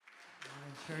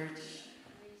Church.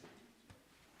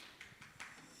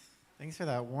 Thanks for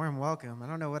that warm welcome. I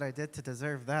don't know what I did to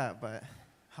deserve that, but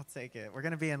I'll take it. We're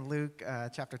going to be in Luke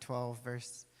chapter 12,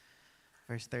 verse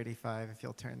 35, if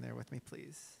you'll turn there with me,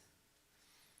 please.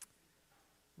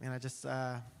 Man,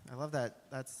 I love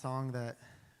that song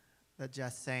that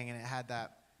Jess sang, and it had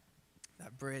that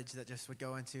bridge that just would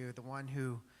go into the one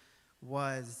who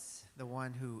was, the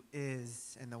one who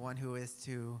is, and the one who is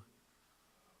to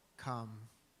come.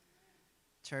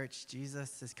 Church,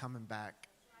 Jesus is coming back.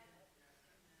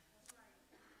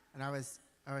 And I was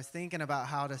thinking about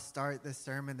how to start this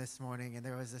sermon this morning, and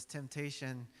there was this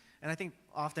temptation, and I think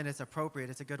often it's appropriate.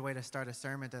 It's a good way to start a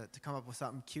sermon to come up with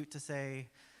something cute to say,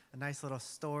 a nice little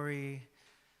story.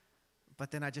 But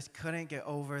then I just couldn't get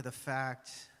over the fact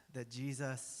that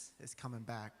Jesus is coming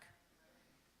back.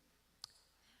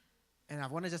 And I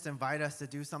want to just invite us to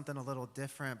do something a little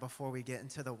different before we get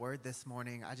into the word this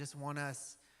morning. I just want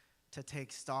us to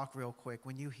take stock real quick.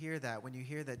 When you hear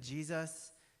that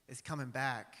Jesus is coming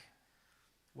back,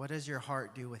 what does your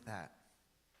heart do with that?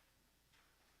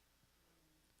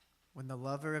 When the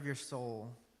lover of your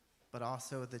soul, but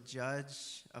also the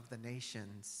judge of the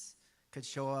nations, could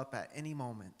show up at any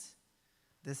moment,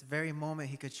 this very moment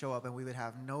he could show up and we would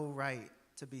have no right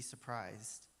to be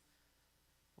surprised.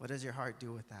 What does your heart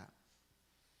do with that?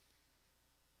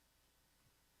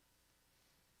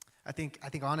 I think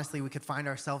honestly we could find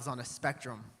ourselves on a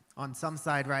spectrum. On some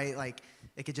side, right, like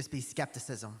it could just be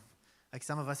skepticism. Like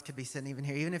some of us could be sitting even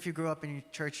here, even if you grew up in your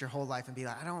church your whole life and be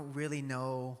like, I don't really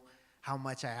know how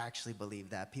much I actually believe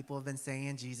that. People have been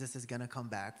saying Jesus is going to come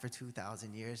back for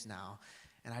 2,000 years now,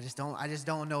 and I just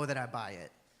don't know that I buy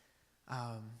it.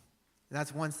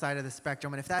 That's one side of the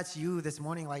spectrum. And if that's you this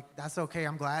morning, like that's okay.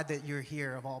 I'm glad that you're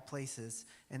here of all places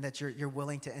and that you're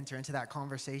willing to enter into that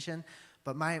conversation.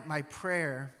 But my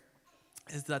prayer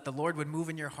is that the Lord would move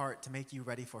in your heart to make you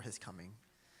ready for his coming.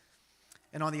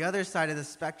 And on the other side of the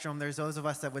spectrum, there's those of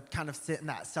us that would kind of sit in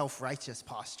that self-righteous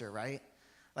posture, right?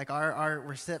 Like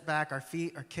we're sit back, our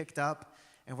feet are kicked up,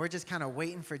 and we're just kind of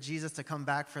waiting for Jesus to come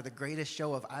back for the greatest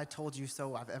show of I told you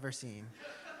so I've ever seen,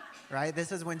 right?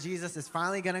 This is when Jesus is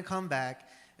finally going to come back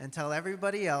and tell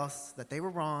everybody else that they were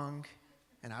wrong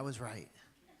and I was right.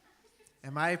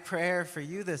 And my prayer for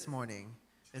you this morning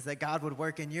is that God would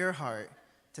work in your heart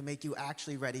to make you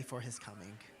actually ready for his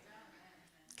coming.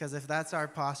 Because if that's our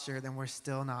posture, then we're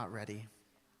still not ready.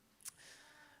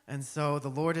 And so the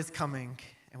Lord is coming,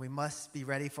 and we must be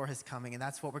ready for his coming. And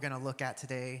that's what we're going to look at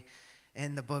today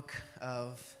in the book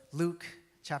of Luke,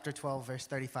 chapter 12, verse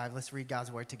 35. Let's read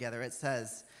God's word together. It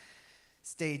says,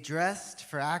 "Stay dressed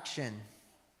for action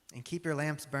and keep your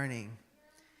lamps burning.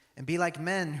 And be like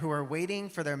men who are waiting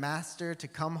for their master to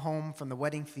come home from the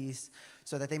wedding feast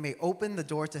so that they may open the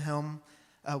door to him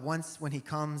once when he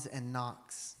comes and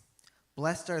knocks.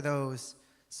 Blessed are those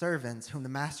servants whom the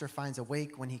master finds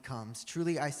awake when he comes.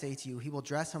 Truly I say to you, he will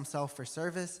dress himself for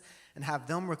service and have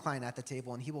them recline at the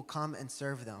table, and he will come and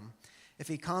serve them. If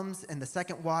he comes in the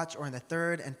second watch or in the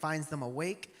third and finds them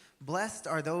awake, blessed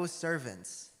are those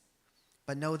servants.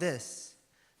 But know this,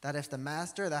 that if the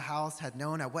master of the house had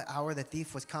known at what hour the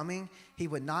thief was coming, he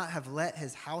would not have let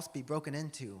his house be broken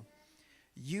into.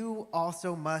 You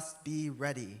also must be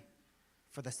ready,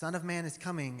 for the Son of Man is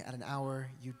coming at an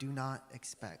hour you do not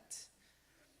expect."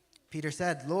 Peter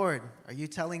said, "Lord, are you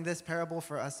telling this parable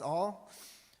for us all?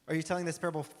 Are you telling this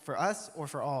parable for us or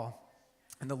for all?"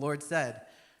 And the Lord said,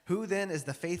 "Who then is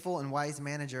the faithful and wise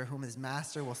manager whom his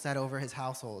master will set over his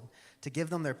household to give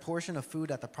them their portion of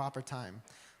food at the proper time?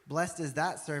 Blessed is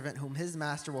that servant whom his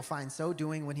master will find so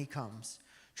doing when he comes.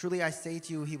 Truly I say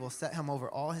to you, he will set him over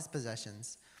all his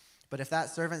possessions. But if that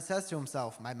servant says to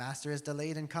himself, 'My master is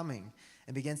delayed in coming,'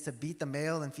 and begins to beat the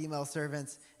male and female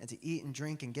servants and to eat and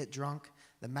drink and get drunk,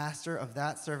 the master of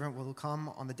that servant will come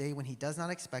on the day when he does not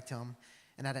expect him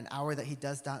and at an hour that he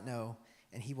does not know,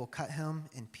 and he will cut him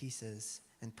in pieces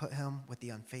and put him with the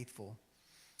unfaithful.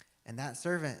 And that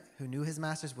servant who knew his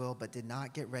master's will but did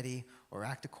not get ready or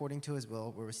act according to his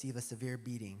will receive a severe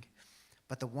beating.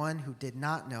 But the one who did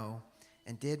not know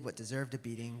and did what deserved a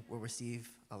beating will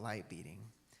receive a light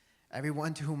beating.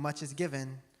 Everyone to whom much is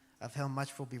given, of him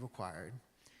much will be required.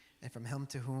 And from him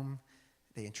to whom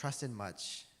they entrusted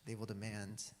much, they will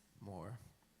demand more."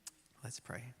 Let's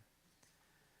pray.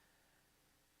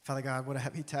 Father God, what a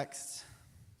heavy text.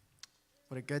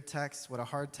 What a good text. What a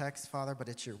hard text, Father, but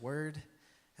it's your word.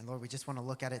 And Lord, we just want to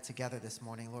look at it together this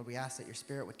morning. Lord, we ask that your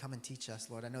Spirit would come and teach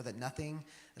us. Lord, I know that nothing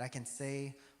that I can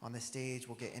say on the stage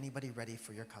will get anybody ready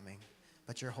for your coming,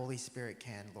 but your Holy Spirit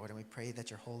can, Lord, and we pray that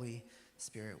your Holy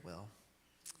Spirit will.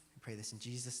 We pray this in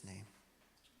Jesus' name.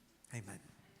 Amen.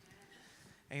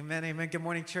 Amen, amen. Good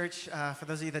morning, church. For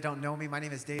those of you that don't know me, my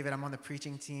name is David. I'm on the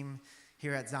preaching team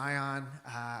here at Zion.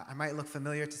 I might look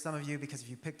familiar to some of you because if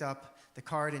you picked up the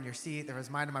card in your seat, there was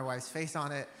mine and my wife's face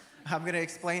on it. I'm going to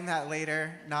explain that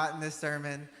later, not in this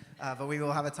sermon, but we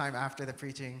will have a time after the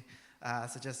preaching.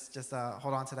 So just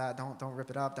hold on to that. Don't rip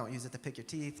it up. Don't use it to pick your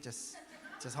teeth. Just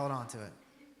hold on to it.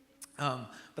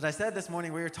 But I said this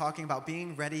morning we were talking about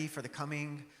being ready for the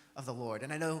coming of the Lord.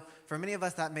 And I know for many of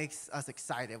us that makes us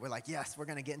excited. We're like, yes, we're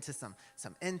going to get into some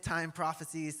end time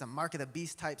prophecies, some mark of the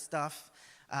beast type stuff.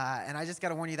 And I just got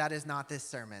to warn you, that is not this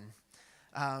sermon.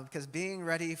 Because being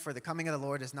ready for the coming of the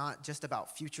Lord is not just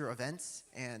about future events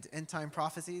and end time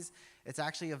prophecies. It's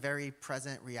actually a very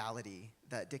present reality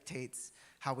that dictates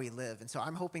how we live. And so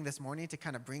I'm hoping this morning to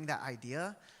kind of bring that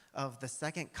idea of the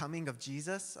second coming of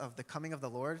Jesus, of the coming of the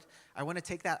Lord. I want to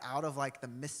take that out of like the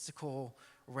mystical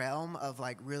realm of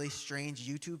like really strange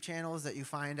YouTube channels that you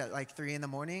find at like 3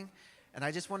 a.m. And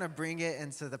I just want to bring it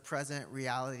into the present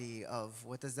reality of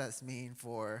what does that mean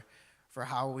for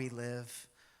how we live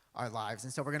our lives.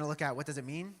 And so we're going to look at what does it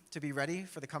mean to be ready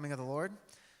for the coming of the Lord?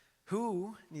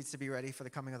 Who needs to be ready for the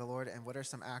coming of the Lord? And what are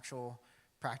some actual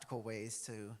practical ways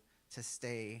to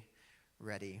stay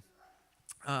ready?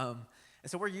 And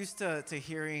so we're used to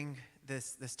hearing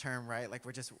this term, right? Like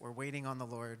we're waiting on the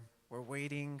Lord. We're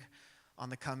waiting on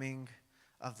the coming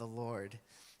of the Lord.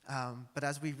 But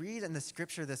as we read in the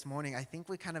scripture this morning, I think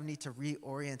we kind of need to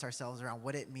reorient ourselves around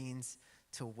what it means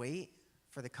to wait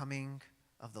for the coming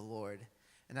of the Lord.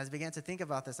 And as I began to think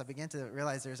about this, I began to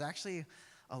realize there's actually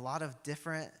a lot of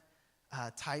different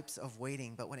types of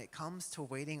waiting. But when it comes to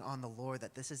waiting on the Lord,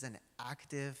 that this is an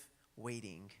active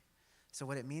waiting. So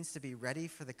what it means to be ready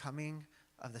for the coming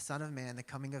of the Son of Man, the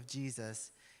coming of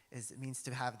Jesus, it means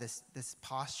to have this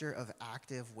posture of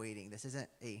active waiting. This isn't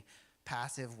a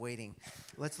passive waiting.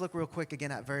 Let's look real quick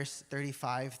again at verse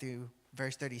 35 through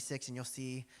verse 36, and you'll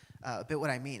see a bit what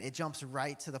I mean. It jumps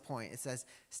right to the point. It says,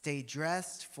 stay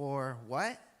dressed for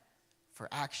what? For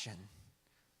action,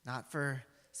 not for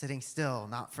sitting still,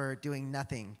 not for doing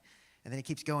nothing. And then it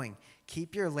keeps going.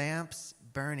 Keep your lamps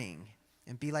burning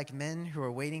and be like men who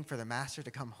are waiting for the master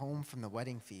to come home from the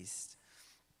wedding feast.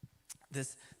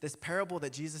 This parable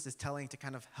that Jesus is telling to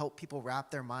kind of help people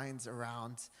wrap their minds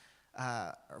around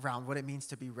what it means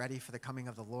to be ready for the coming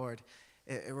of the Lord.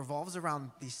 It revolves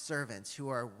around these servants who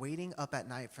are waiting up at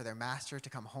night for their master to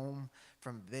come home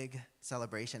from a big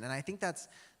celebration. And I think that's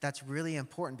really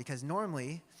important because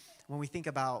normally when we think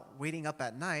about waiting up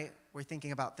at night, we're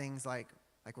thinking about things like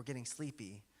we're getting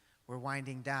sleepy, we're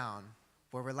winding down,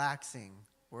 we're relaxing,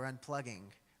 we're unplugging,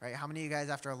 right? How many of you guys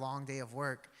after a long day of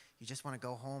work, you just want to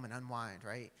go home and unwind,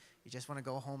 right? You just want to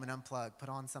go home and unplug, put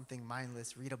on something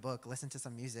mindless, read a book, listen to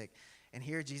some music. And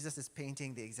here Jesus is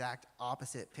painting the exact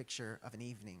opposite picture of an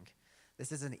evening.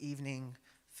 This is an evening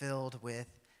filled with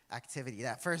activity.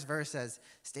 That first verse says,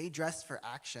 stay dressed for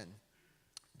action.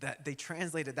 That they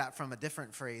translated that from a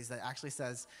different phrase that actually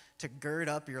says to gird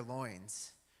up your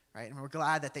loins, right? And we're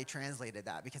glad that they translated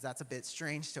that because that's a bit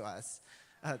strange to us.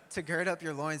 To gird up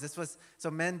your loins.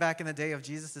 So men back in the day of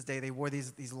Jesus' day, they wore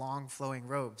these long flowing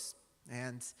robes.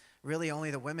 And really only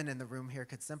the women in the room here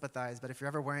could sympathize. But if you're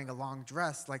ever wearing a long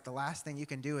dress, like the last thing you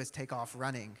can do is take off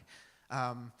running.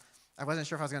 I wasn't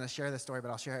sure if I was going to share this story, but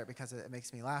I'll share it because it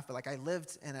makes me laugh. But like I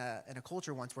lived in a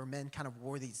culture once where men kind of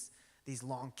wore these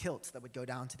long kilts that would go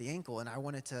down to the ankle. And I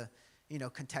wanted to,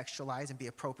 contextualize and be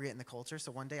appropriate in the culture.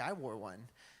 So one day I wore one.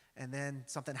 And then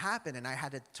something happened and I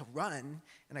had to run.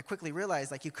 And I quickly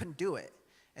realized like you couldn't do it.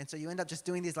 And so you end up just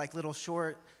doing these like little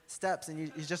short steps and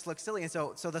you just look silly. And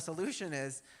so the solution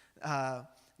is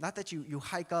not that you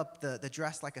hike up the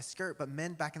dress like a skirt, but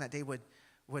men back in that day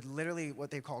would literally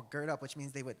what they call gird up, which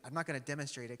means I'm not going to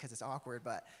demonstrate it because it's awkward,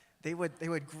 but they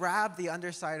would grab the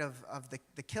underside of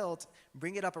the kilt,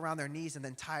 bring it up around their knees and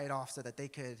then tie it off so that they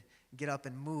could get up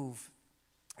and move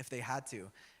if they had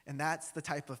to. And that's the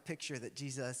type of picture that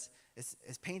Jesus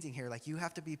is painting here. Like you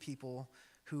have to be people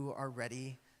who are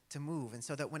ready to move. And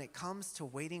so that when it comes to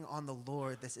waiting on the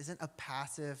Lord, this isn't a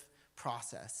passive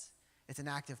process. It's an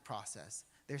active process.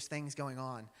 There's things going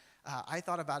on. I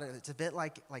thought about it. It's a bit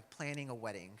like planning a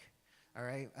wedding. All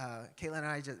right. Caitlin and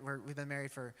I we've been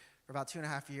married for about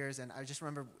 2.5 years. And I just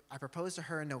remember I proposed to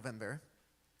her in November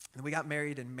and we got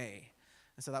married in May.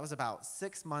 And so that was about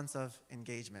 6 months of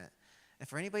engagement. And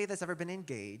for anybody that's ever been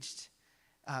engaged,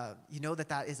 you know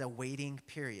that is a waiting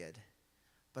period.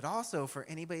 But also for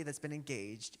anybody that's been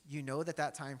engaged, you know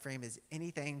that time frame is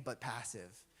anything but passive,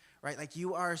 right? Like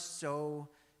you are so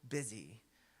busy.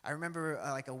 I remember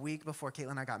like a week before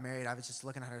Caitlin and I got married, I was just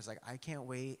looking at her, I was like, I can't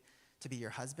wait to be your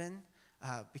husband.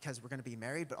 because we're going to be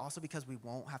married, but also because we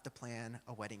won't have to plan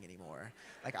a wedding anymore.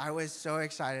 Like, I was so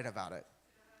excited about it.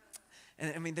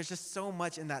 And I mean, there's just so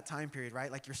much in that time period,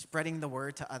 right? Like, you're spreading the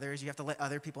word to others. You have to let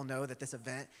other people know that this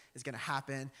event is going to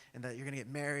happen and that you're going to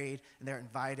get married and they're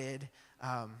invited.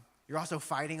 You're also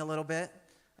fighting a little bit.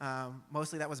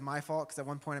 Mostly that was my fault because at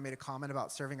one point I made a comment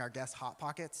about serving our guests Hot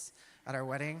Pockets at our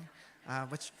wedding,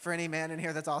 which for any man in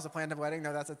here that's also planned a wedding,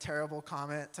 no, that's a terrible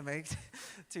comment to make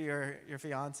to your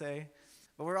fiance.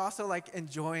 But we're also like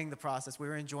enjoying the process. We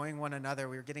were enjoying one another.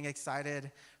 We were getting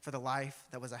excited for the life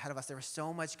that was ahead of us. There was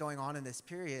so much going on in this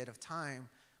period of time,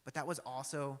 but that was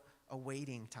also a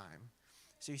waiting time.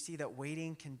 So you see that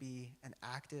waiting can be an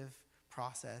active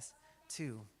process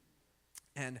too.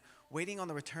 And waiting on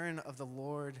the return of the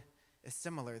Lord is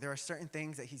similar. There are certain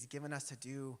things that he's given us to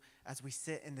do as we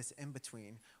sit in this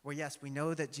in-between, where yes, we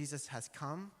know that Jesus has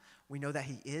come, we know that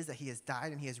he has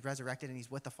died and he has resurrected and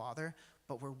he's with the Father,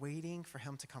 but we're waiting for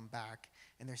him to come back,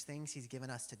 and there's things he's given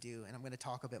us to do, and I'm going to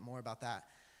talk a bit more about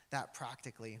that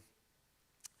practically.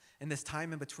 In this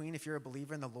time in between, if you're a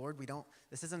believer in the Lord,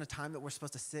 this isn't a time that we're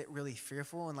supposed to sit really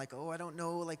fearful and like, oh, I don't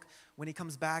know, like when he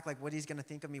comes back, like what he's going to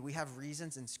think of me. We have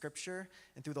reasons in Scripture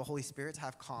and through the Holy Spirit to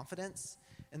have confidence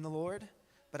in the Lord.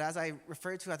 But as I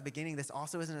referred to at the beginning, this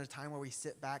also isn't a time where we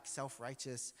sit back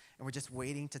self-righteous and we're just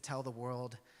waiting to tell the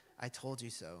world, I told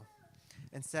you so.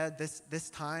 Instead, this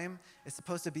time is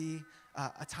supposed to be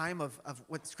a time of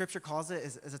what Scripture calls it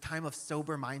is a time of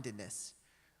sober-mindedness,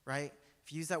 right?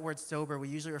 If you use that word sober, we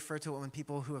usually refer to it when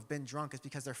people who have been drunk is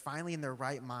because they're finally in their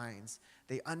right minds.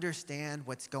 They understand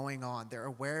what's going on. They're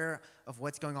aware of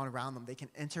what's going on around them. They can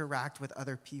interact with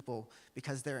other people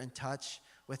because they're in touch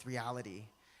with reality.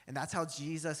 And that's how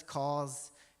Jesus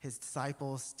calls his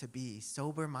disciples to be,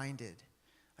 sober-minded.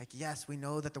 Like, yes, we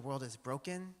know that the world is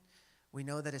broken. We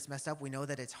know that it's messed up. We know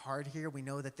that it's hard here. We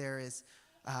know that there's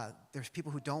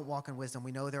people who don't walk in wisdom.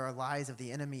 We know there are lies of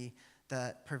the enemy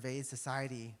that pervade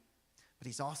society. But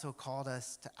he's also called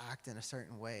us to act in a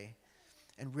certain way.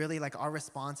 And really, like, our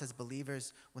response as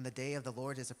believers when the day of the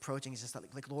Lord is approaching is just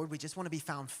like, Lord, we just want to be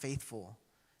found faithful.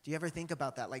 Do you ever think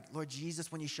about that? Like, Lord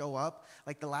Jesus, when you show up,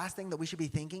 like, the last thing that we should be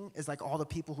thinking is like all the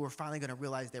people who are finally going to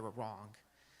realize they were wrong.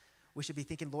 We should be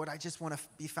thinking, Lord, I just want to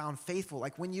be found faithful.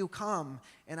 Like, when you come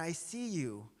and I see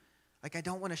you, like, I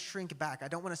don't want to shrink back. I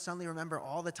don't want to suddenly remember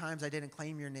all the times I didn't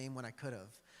claim your name when I could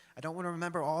have. I don't want to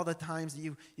remember all the times that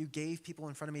you gave people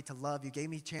in front of me to love. You gave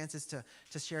me chances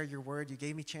to share your word. You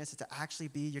gave me chances to actually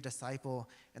be your disciple,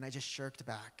 and I just shirked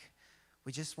back.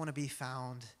 We just want to be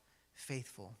found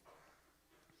faithful.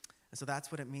 And so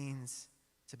that's what it means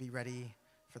to be ready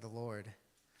for the Lord.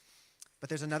 But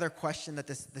there's another question that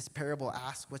this parable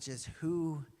asks, which is,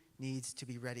 who needs to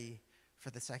be ready for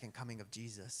the second coming of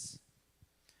Jesus?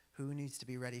 Who needs to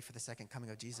be ready for the second coming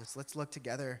of Jesus? Let's look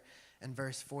together in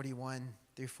verse 41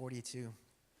 through 42.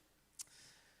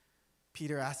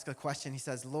 Peter asks a question. He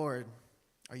says, Lord,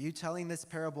 are you telling this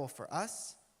parable for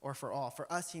us or for all?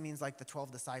 For us, he means like the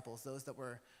 12 disciples, those that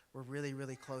were really,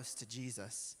 really close to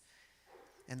Jesus.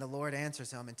 And the Lord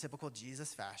answers him in typical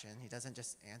Jesus fashion. He doesn't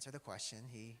just answer the question.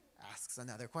 He asks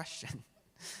another question.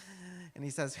 And he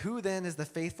says, who then is the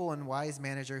faithful and wise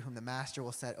manager whom the master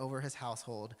will set over his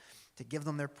household to give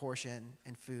them their portion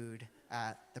and food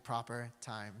at the proper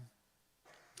time?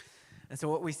 And so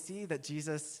what we see that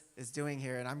Jesus is doing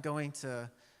here, and I'm going to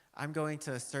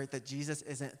assert that Jesus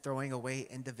isn't throwing away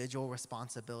individual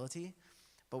responsibility,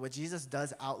 but what Jesus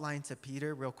does outline to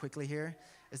Peter real quickly here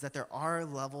is that there are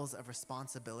levels of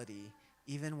responsibility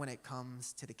even when it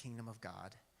comes to the kingdom of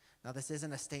God. Now, this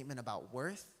isn't a statement about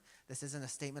worth. This isn't a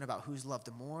statement about who's loved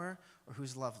more or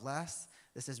who's loved less.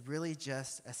 This is really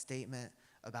just a statement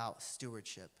about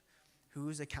stewardship.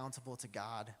 Who's accountable to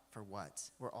God for what?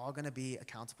 We're all going to be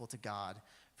accountable to God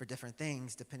for different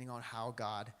things depending on how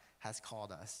God has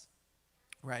called us,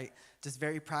 right? Just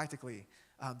very practically,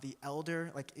 the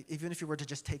elder, like even if you were to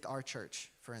just take our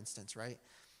church, for instance, right?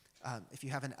 If you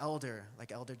have an elder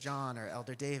like Elder John or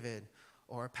Elder David,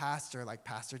 or a pastor like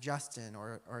Pastor Justin,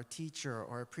 or a teacher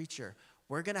or a preacher,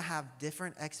 we're going to have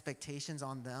different expectations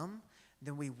on them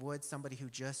than we would somebody who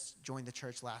just joined the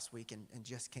church last week and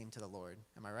just came to the Lord.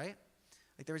 Am I right?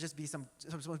 Like, there would just be some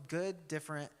good,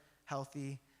 different,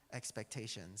 healthy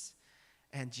expectations.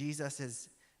 And Jesus is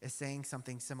saying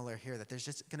something similar here, that there's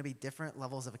just going to be different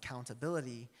levels of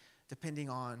accountability depending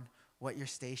on what your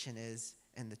station is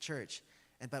in the church.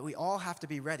 But we all have to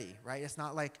be ready, right? It's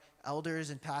not like elders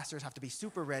and pastors have to be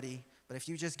super ready, but if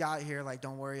you just got here, like,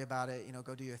 don't worry about it,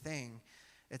 go do your thing.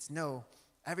 It's no,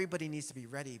 everybody needs to be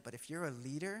ready. But if you're a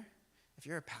leader, if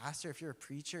you're a pastor, if you're a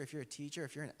preacher, if you're a teacher,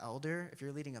 if you're an elder, if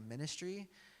you're leading a ministry,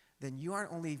 then you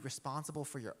aren't only responsible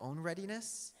for your own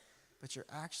readiness, but you're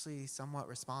actually somewhat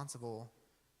responsible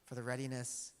for the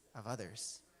readiness of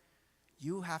others.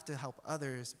 You have to help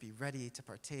others be ready to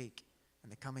partake in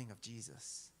the coming of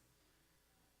Jesus.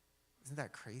 Isn't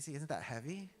that crazy? Isn't that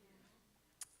heavy?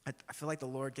 I feel like the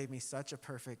Lord gave me such a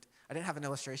perfect, I didn't have an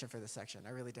illustration for this section. I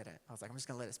really didn't. I was like, I'm just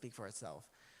going to let it speak for itself.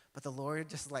 But the Lord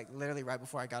just like literally right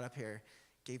before I got up here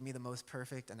gave me the most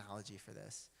perfect analogy for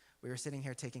this. We were sitting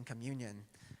here taking communion,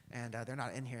 and they're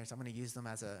not in here, so I'm going to use them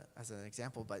as an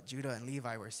example. But Judah and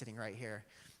Levi were sitting right here,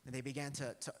 and they began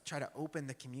to try to open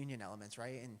the communion elements,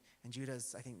 right? And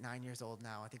Judah's, I think, 9 years old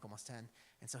now, I think almost 10.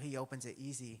 And so he opens it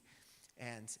easy.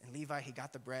 And Levi, he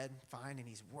got the bread fine, and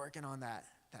he's working on that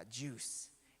juice.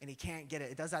 And he can't get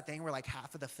it. It does that thing where like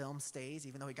half of the film stays,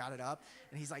 even though he got it up.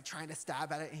 And he's like trying to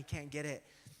stab at it, and he can't get it.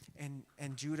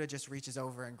 And Judah just reaches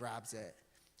over and grabs it,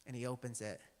 and he opens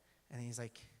it. And he's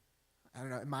like, I don't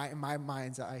know, in my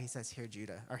mind's eye, he says, here,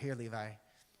 Judah, or here, Levi,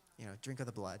 drink of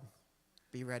the blood.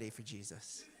 Be ready for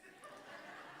Jesus.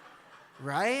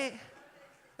 Right?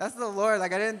 That's the Lord.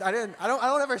 Like, I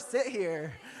don't ever sit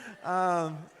here.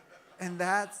 And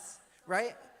that's,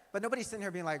 right? But nobody's sitting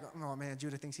here being like, oh man,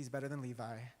 Judah thinks he's better than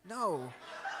Levi. No.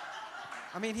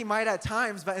 I mean, he might at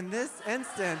times, but in this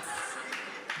instance,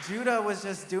 Judah was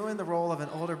just doing the role of an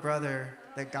older brother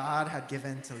that God had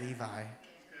given to Levi,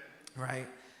 right?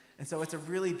 And so it's a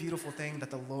really beautiful thing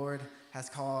that the Lord has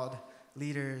called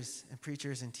leaders and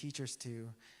preachers and teachers to.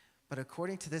 But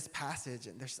according to this passage,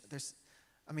 and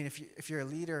if you're a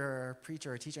leader or a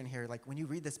preacher or a teacher in here, like when you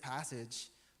read this passage,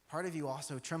 part of you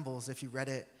also trembles if you read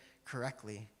it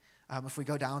correctly. If we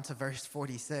go down to verse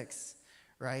 46,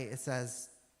 right, it says,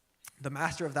 the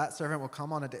master of that servant will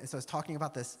come on a day. So it's talking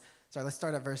about this. Sorry, let's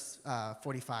start at verse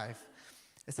 45.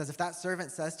 It says, if that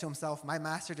servant says to himself, my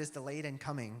master is delayed in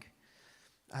coming,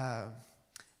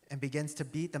 and begins to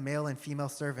beat the male and female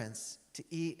servants, to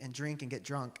eat and drink and get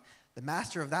drunk, the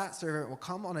master of that servant will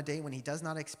come on a day when he does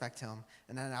not expect him,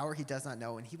 and at an hour he does not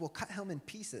know, and he will cut him in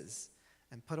pieces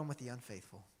and put him with the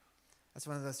unfaithful. That's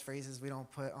one of those phrases we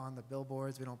don't put on the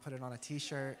billboards. We don't put it on a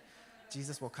T-shirt.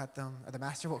 Jesus will cut them, or the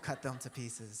master will cut them to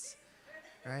pieces,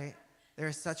 right? There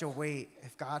is such a weight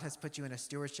if God has put you in a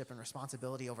stewardship and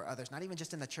responsibility over others, not even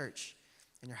just in the church,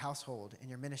 in your household, in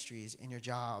your ministries, in your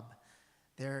job.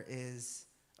 There is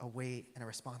a weight and a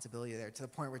responsibility there to the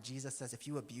point where Jesus says, if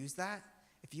you abuse that,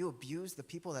 if you abuse the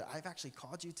people that I've actually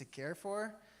called you to care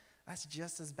for, that's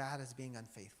just as bad as being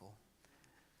unfaithful.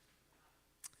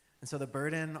 And so the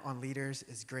burden on leaders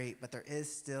is great, but there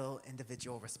is still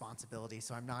individual responsibility.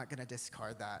 So I'm not going to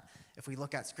discard that. If we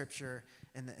look at Scripture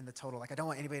in the total, like I don't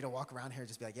want anybody to walk around here and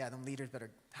just be like, yeah, them leaders better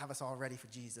have us all ready for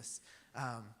Jesus.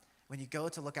 When you go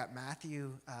to look at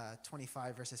Matthew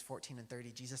 25, verses 14 and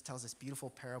 30, Jesus tells this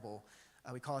beautiful parable.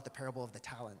 We call it the parable of the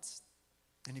talents.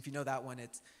 And if you know that one,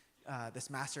 it's this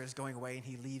master is going away, and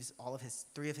he leaves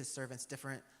three of his servants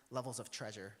different levels of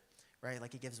treasure, right?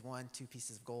 Like he gives one 2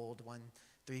 pieces of gold, one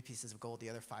 3 pieces of gold, the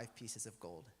other 5 pieces of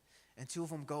gold. And 2 of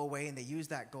them go away, and they use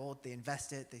that gold, they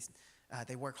invest it,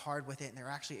 they work hard with it, and they're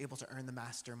actually able to earn the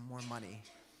master more money.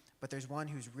 But there's one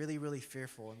who's really, really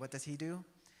fearful. And what does he do?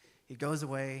 He goes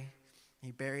away,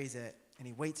 he buries it, and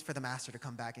he waits for the master to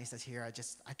come back, and he says, here,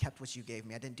 I kept what you gave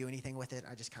me. I didn't do anything with it.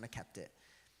 I just kind of kept it.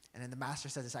 And then the master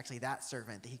says it's actually that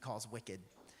servant that he calls wicked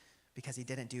because he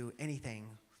didn't do anything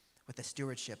with the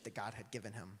stewardship that God had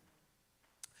given him.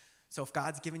 So if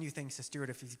God's given you things to steward,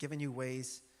 if he's given you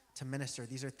ways to minister,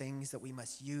 these are things that we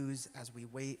must use as we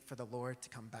wait for the Lord to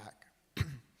come back.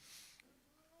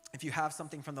 If you have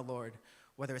something from the Lord,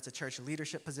 whether it's a church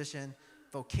leadership position,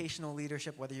 vocational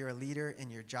leadership, whether you're a leader in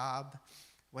your job,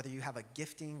 whether you have a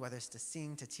gifting, whether it's to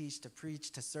sing, to teach, to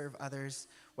preach, to serve others,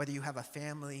 whether you have a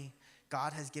family,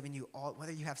 God has given you all,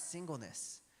 whether you have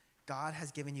singleness, God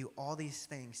has given you all these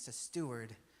things to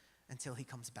steward until he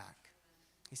comes back.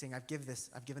 He's saying, I've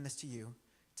given this to you.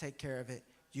 Take care of it.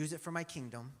 Use it for my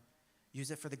kingdom.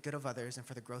 Use it for the good of others and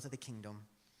for the growth of the kingdom.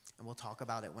 And we'll talk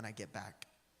about it when I get back.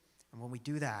 And when we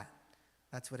do that,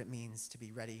 that's what it means to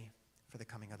be ready for the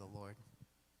coming of the Lord.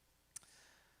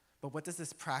 But what does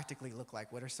this practically look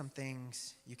like? What are some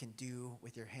things you can do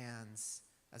with your hands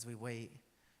as we wait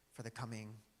for the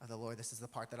coming of the Lord? This is the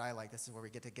part that I like. This is where we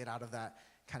get out of that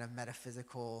kind of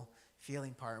metaphysical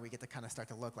feeling part, and we get to kind of start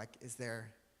to look like, is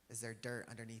there dirt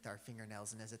underneath our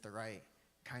fingernails, and is it the right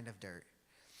kind of dirt?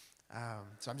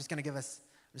 So I'm just going to give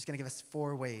us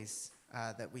 4 ways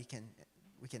that we can,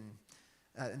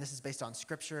 and this is based on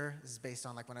Scripture. This is based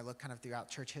on like when I look kind of throughout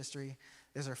church history.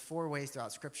 These are 4 ways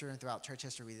throughout Scripture and throughout church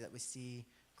history that we see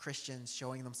Christians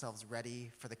showing themselves ready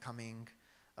for the coming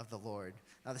of the Lord.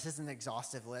 Now, this isn't an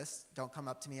exhaustive list. Don't come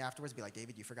up to me afterwards and be like,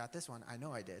 David, you forgot this one. I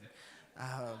know I did.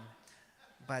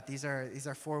 But these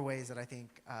are 4 ways that I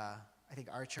think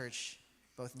our church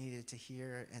both needed to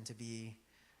hear and to be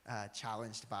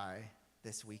challenged by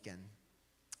this weekend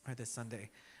or this Sunday.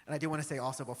 And I do want to say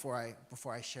also before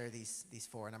I share these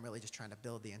 4, and I'm really just trying to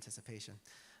build the anticipation.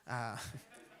 I'm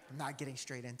not getting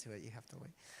straight into it. You have to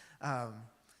wait.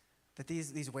 That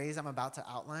these ways I'm about to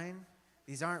outline,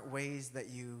 these aren't ways that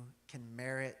you can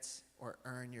merit or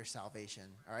earn your salvation.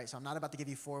 All right. So I'm not about to give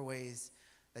you 4 ways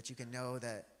that you can know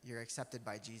that you're accepted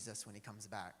by Jesus when he comes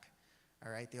back.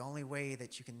 All right? The only way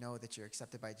that you can know that you're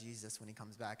accepted by Jesus when he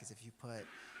comes back is if you put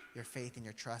your faith and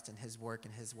your trust in his work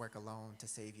and his work alone to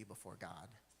save you before God.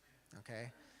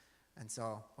 Okay? And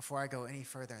so before I go any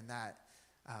further in that,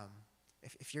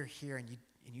 if you're here and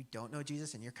you don't know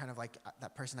Jesus and you're kind of like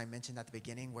that person I mentioned at the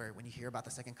beginning where when you hear about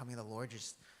the second coming of the Lord, you're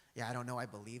just, I don't know, I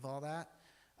believe all that.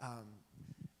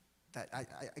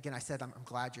 I said I'm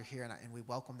glad you're here, and we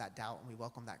welcome that doubt and we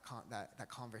welcome that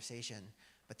conversation.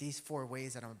 But these 4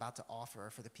 ways that I'm about to offer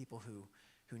are for the people who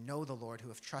know the Lord, who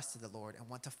have trusted the Lord, and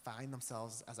want to find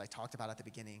themselves, as I talked about at the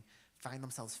beginning, find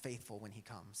themselves faithful when he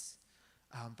comes.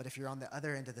 But if you're on the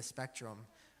other end of the spectrum,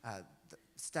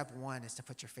 step 1 is to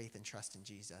put your faith and trust in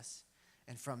Jesus.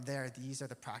 And from there, these are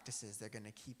the practices that are going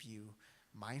to keep you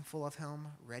mindful of him,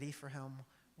 ready for him,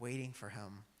 waiting for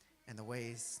him, in the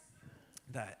ways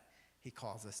that he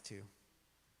calls us to.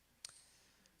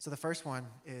 So the first one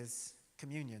is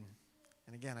communion.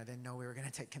 And again, I didn't know we were going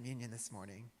to take communion this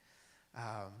morning.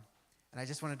 And I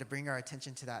just wanted to bring our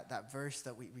attention to that verse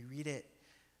that we read it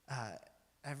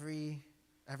every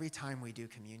time we do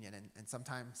communion. And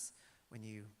sometimes when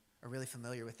you are really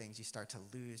familiar with things, you start to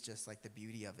lose just like the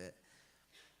beauty of it.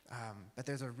 But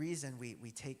there's a reason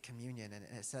we take communion, and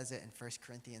it says it in 1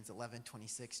 Corinthians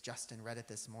 11:26. Justin read it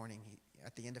this morning.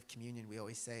 At the end of communion, we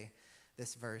always say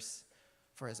this verse,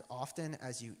 "For as often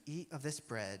as you eat of this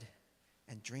bread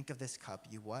and drink of this cup,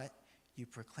 you what? You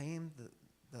proclaim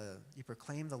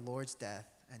the Lord's death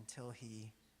until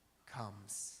he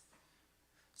comes."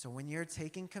 So when you're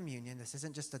taking communion, this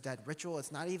isn't just a dead ritual.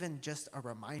 It's not even just a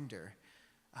reminder.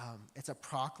 It's a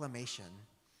proclamation.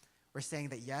 We're saying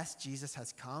that yes, Jesus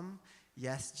has come.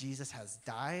 Yes, Jesus has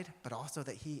died, but also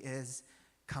that he is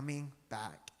coming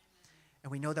back.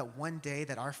 And we know that one day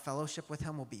that our fellowship with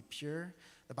him will be pure.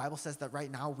 The Bible says that right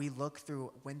now we look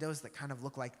through windows that kind of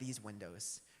look like these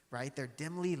windows, right? They're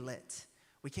dimly lit.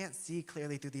 We can't see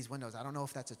clearly through these windows. I don't know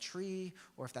if that's a tree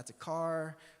or if that's a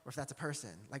car or if that's a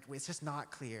person. Like, it's just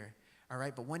not clear, all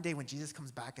right? But one day when Jesus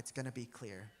comes back, it's going to be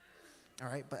clear, all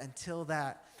right? But until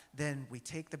that, then we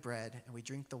take the bread and we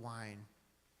drink the wine,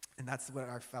 and that's what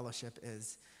our fellowship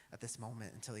is at this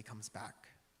moment until he comes back.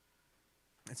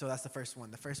 And so that's the first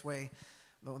one.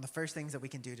 One of the first things that we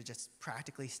can do to just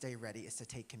practically stay ready is to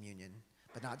take communion,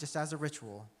 but not just as a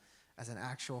ritual, as an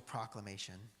actual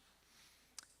proclamation.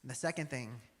 And the second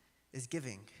thing is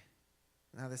giving.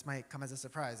 Now, this might come as a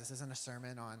surprise. This isn't a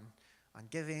sermon on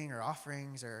giving or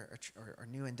offerings or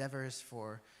new endeavors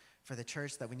for the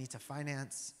church that we need to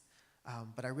finance.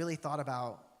 But I really thought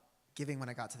about giving when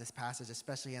I got to this passage,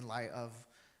 especially in light of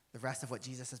the rest of what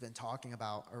Jesus has been talking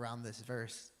about around this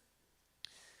verse.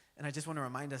 And I just want to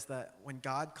remind us that when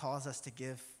God calls us to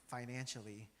give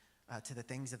financially to the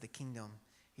things of the kingdom,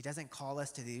 he doesn't call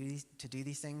us to do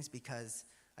these things because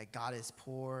like God is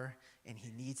poor and he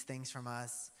needs things from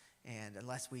us, and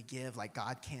unless we give, like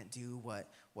God can't do what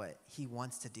he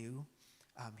wants to do.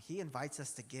 He invites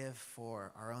us to give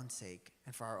for our own sake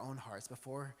and for our own hearts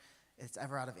before it's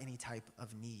ever out of any type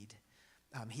of need.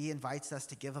 He invites us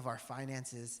to give of our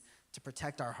finances to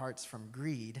protect our hearts from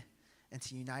greed and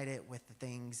to unite it with the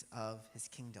things of his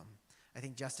kingdom. I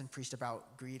think Justin preached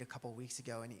about greed a couple weeks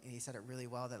ago, and he said it really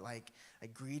well, that like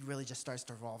greed really just starts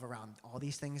to revolve around all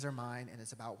these things are mine, and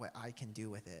it's about what I can do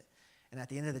with it. And at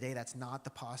the end of the day, that's not the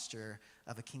posture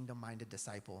of a kingdom-minded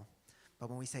disciple. But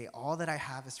when we say all that I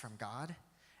have is from God,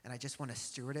 and I just want to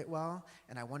steward it well,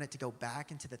 and I want it to go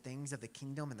back into the things of the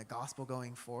kingdom and the gospel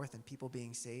going forth and people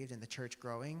being saved and the church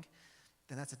growing,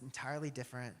 then that's an entirely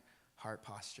different heart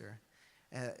posture.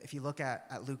 If you look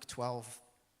at Luke 12,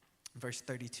 verse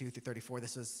 32 through 34,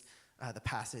 this was the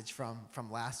passage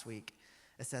from last week.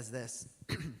 It says this,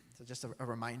 so just a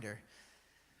reminder.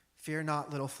 "Fear not,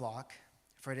 little flock,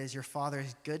 for it is your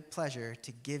Father's good pleasure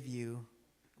to give you,"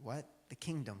 what? "The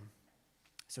kingdom."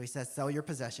 So he says, "Sell your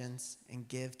possessions and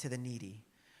give to the needy.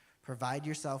 Provide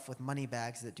yourself with money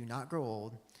bags that do not grow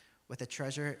old, with a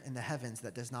treasure in the heavens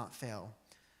that does not fail,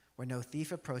 where no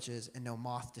thief approaches and no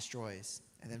moth destroys."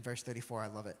 And then verse 34, I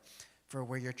love it. "For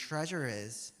where your treasure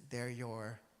is, there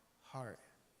your heart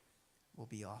will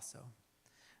be also.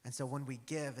 And so when we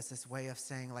give, it's this way of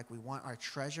saying, like, we want our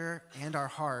treasure and our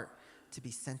heart to be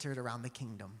centered around the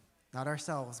kingdom. Not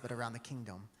ourselves, but around the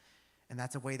kingdom. And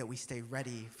that's a way that we stay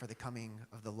ready for the coming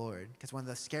of the Lord. Because one of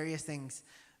the scariest things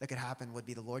that could happen would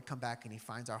be the Lord come back and he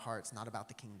finds our hearts not about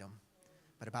the kingdom,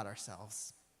 but about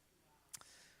ourselves.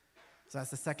 So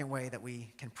that's the second way that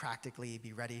we can practically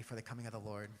be ready for the coming of the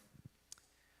Lord.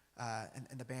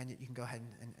 And the band, you can go ahead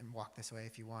and walk this way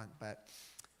if you want. But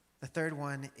the third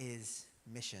one is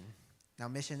mission. Now,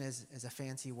 mission is a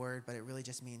fancy word, but it really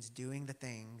just means doing the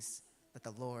things that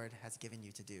the Lord has given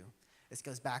you to do. This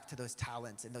goes back to those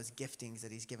talents and those giftings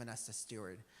that he's given us to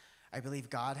steward. I believe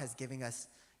God has given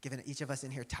each of us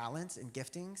in here talents and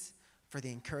giftings for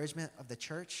the encouragement of the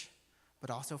church, but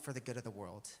also for the good of the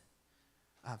world.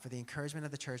 For the encouragement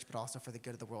of the church, but also for the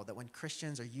good of the world. That when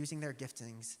Christians are using their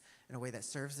giftings in a way that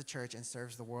serves the church and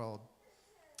serves the world,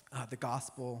 the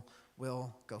gospel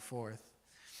will go forth.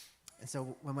 And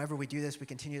so whenever we do this, we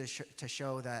continue to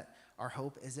show that our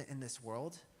hope isn't in this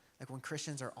world. Like when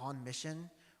Christians are on mission,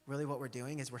 really what we're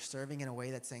doing is we're serving in a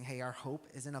way that's saying, hey, our hope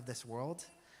isn't of this world,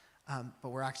 but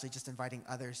we're actually just inviting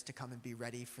others to come and be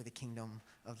ready for the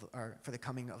for the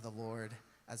coming of the Lord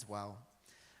as well.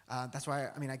 That's why,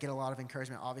 I get a lot of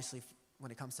encouragement, obviously,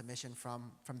 when it comes to mission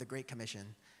from the Great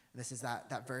Commission. This is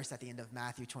that verse at the end of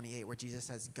Matthew 28 where Jesus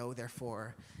says, go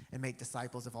therefore and make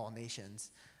disciples of all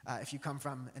nations. If you come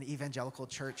from an evangelical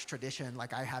church tradition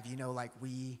like I have, like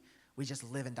we just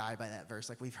live and die by that verse.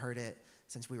 Like we've heard it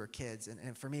since we were kids.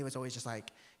 And for me, it was always just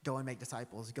like, go and make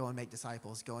disciples, go and make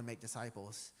disciples, go and make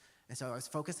disciples. And so I was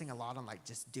focusing a lot on like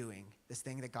just doing this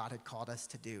thing that God had called us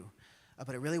to do.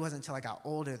 But it really wasn't until I got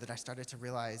older that I started to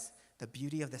realize the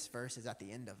beauty of this verse is at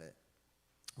the end of it,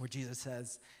 where Jesus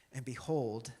says, and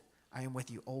behold, I am with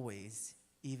you always,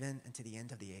 even unto the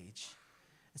end of the age.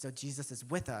 And so Jesus is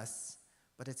with us,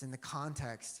 but it's in the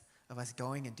context of us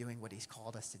going and doing what he's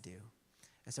called us to do.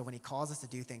 And so when he calls us to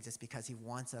do things, it's because he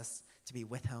wants us to be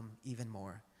with him even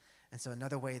more. And so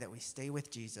another way that we stay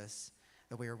with Jesus,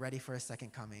 that we are ready for his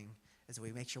second coming, is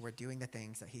we make sure we're doing the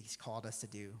things that he's called us to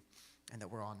do and that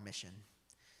we're on mission.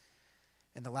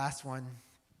 And the last one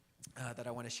that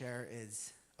I want to share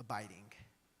is abiding.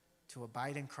 To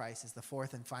abide in Christ is the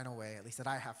fourth and final way, at least that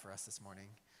I have for us this morning,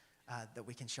 that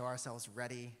we can show ourselves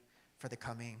ready for the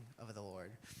coming of the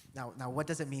Lord. Now, what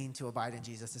does it mean to abide in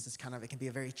Jesus? This is it can be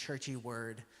a very churchy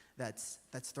word that's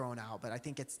thrown out, but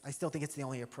I still think it's the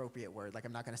only appropriate word. Like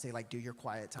I'm not going to say like do your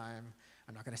quiet time.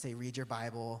 I'm not going to say read your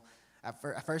Bible.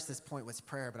 At first this point was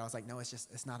prayer, but I was like, no,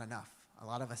 it's not enough. A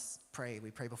lot of us pray.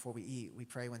 We pray before we eat. We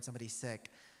pray when somebody's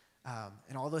sick.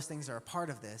 And all those things are a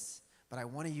part of this, but I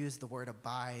want to use the word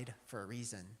abide for a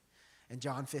reason. In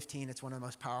John 15, it's one of the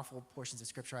most powerful portions of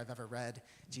scripture I've ever read.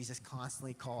 Jesus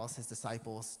constantly calls his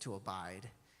disciples to abide.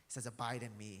 He says, abide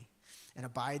in me. And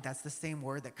abide, that's the same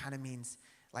word that kind of means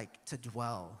like to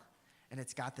dwell. And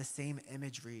it's got the same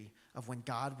imagery of when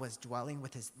God was dwelling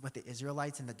with the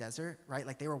Israelites in the desert, right?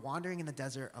 Like they were wandering in the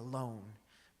desert alone,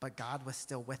 but God was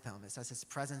still with them. It says his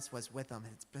presence was with them.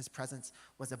 His presence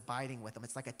was abiding with them.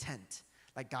 It's like a tent.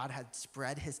 Like God had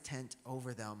spread his tent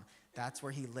over them. That's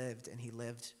where he lived, and he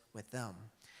lived with them.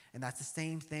 And that's the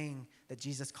same thing that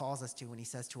Jesus calls us to when he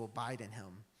says to abide in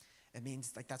him. It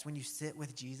means like that's when you sit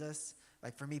with Jesus.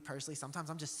 Like for me personally, sometimes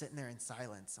I'm just sitting there in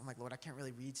silence. I'm like, Lord, I can't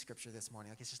really read scripture this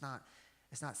morning. Like it's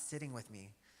not sitting with me.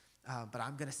 But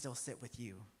I'm going to still sit with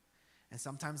you. And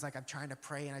sometimes like I'm trying to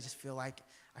pray and I feel like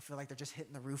they're just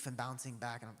hitting the roof and bouncing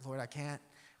back. And Lord, I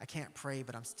can't pray,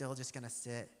 but I'm still just going to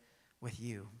sit with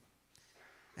you.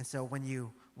 And so when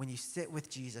you sit with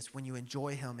Jesus, when you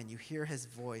enjoy him and you hear his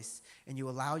voice and you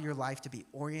allow your life to be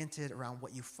oriented around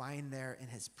what you find there in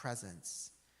his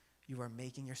presence, you are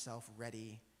making yourself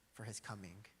ready for his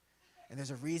coming. And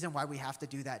there's a reason why we have to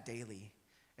do that daily.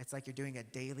 It's like you're doing a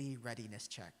daily readiness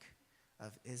check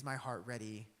of, is my heart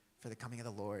ready for the coming of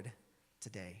the Lord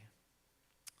today?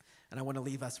 And I want to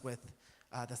leave us with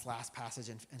this last passage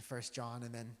in 1 John,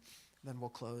 and then we'll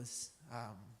close.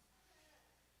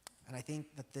 And I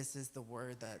think that this is the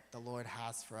word that the Lord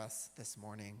has for us this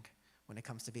morning when it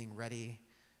comes to being ready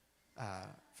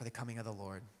for the coming of the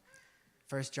Lord.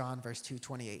 1 John verse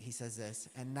 2:28, he says this,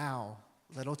 and now,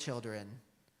 little children,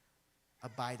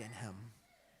 abide in him,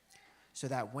 so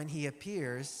that when he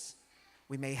appears,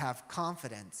 we may have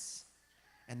confidence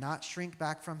and not shrink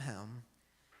back from him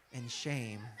in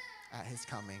shame at his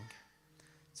coming.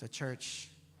 So church,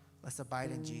 let's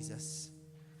abide in Jesus.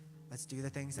 Let's do the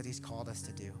things that he's called us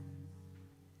to do.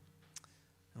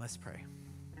 And let's pray.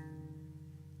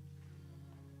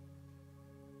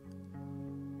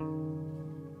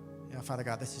 Yeah, Father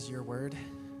God, this is your word.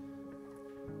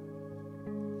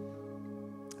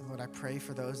 Lord, I pray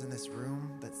for those in this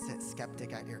room that sit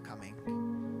skeptic at your coming.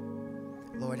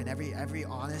 Lord, and every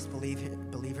honest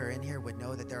believer in here would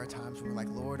know that there are times when we're like,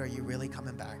 Lord, are you really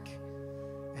coming back?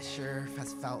 It sure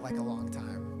has felt like a long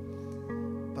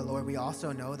time. But Lord, we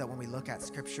also know that when we look at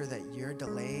Scripture, that your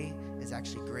delay is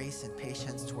actually grace and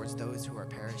patience towards those who are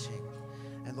perishing.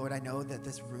 And Lord, I know that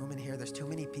this room in here, there's too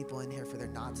many people in here for there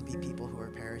not to be people who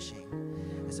are perishing.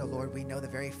 And so Lord, we know the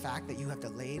very fact that you have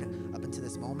delayed up until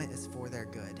this moment is for their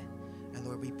good. And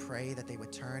Lord, we pray that they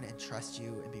would turn and trust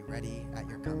you and be ready at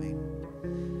your coming.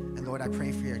 And Lord, I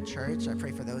pray for your church. I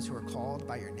pray for those who are called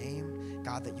by your name.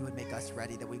 God, that you would make us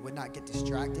ready, that we would not get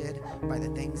distracted by the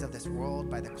things of this world,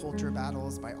 by the culture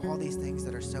battles, by all these things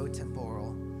that are so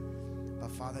temporal. But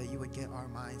Father, you would get our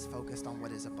minds focused on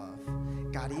what is above.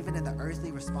 God, even in the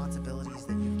earthly responsibilities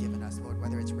that you've given us, Lord,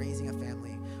 whether it's raising a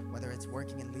family, whether it's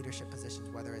working in leadership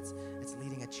positions, whether it's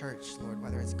leading a church, Lord,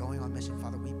 whether it's going on mission,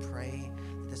 Father, we pray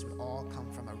that this would all come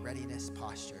from a readiness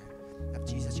posture of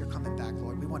Jesus, you're coming back,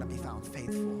 Lord. We want to be found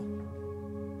faithful.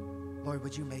 Lord,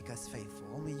 would you make us faithful?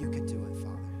 Only you could do it,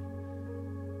 Father.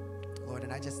 Lord,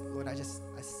 and I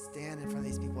stand in front of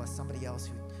these people as somebody else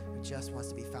who just wants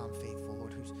to be found faithful,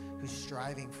 Lord, who's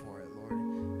striving for it, Lord,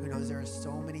 who knows there are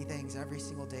so many things every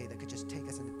single day that could just take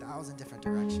us in 1,000 different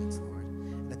directions, Lord,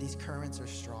 and that these currents are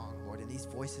strong, Lord, and these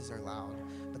voices are loud,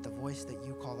 but the voice that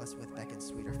you call us with beckons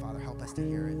sweeter. Father, help us to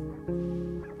hear it.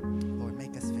 Lord,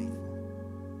 make us faithful.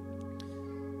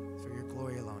 For your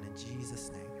glory alone, in Jesus'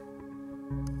 name,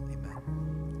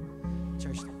 amen.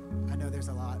 Church, I know there's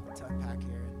a lot to unpack here.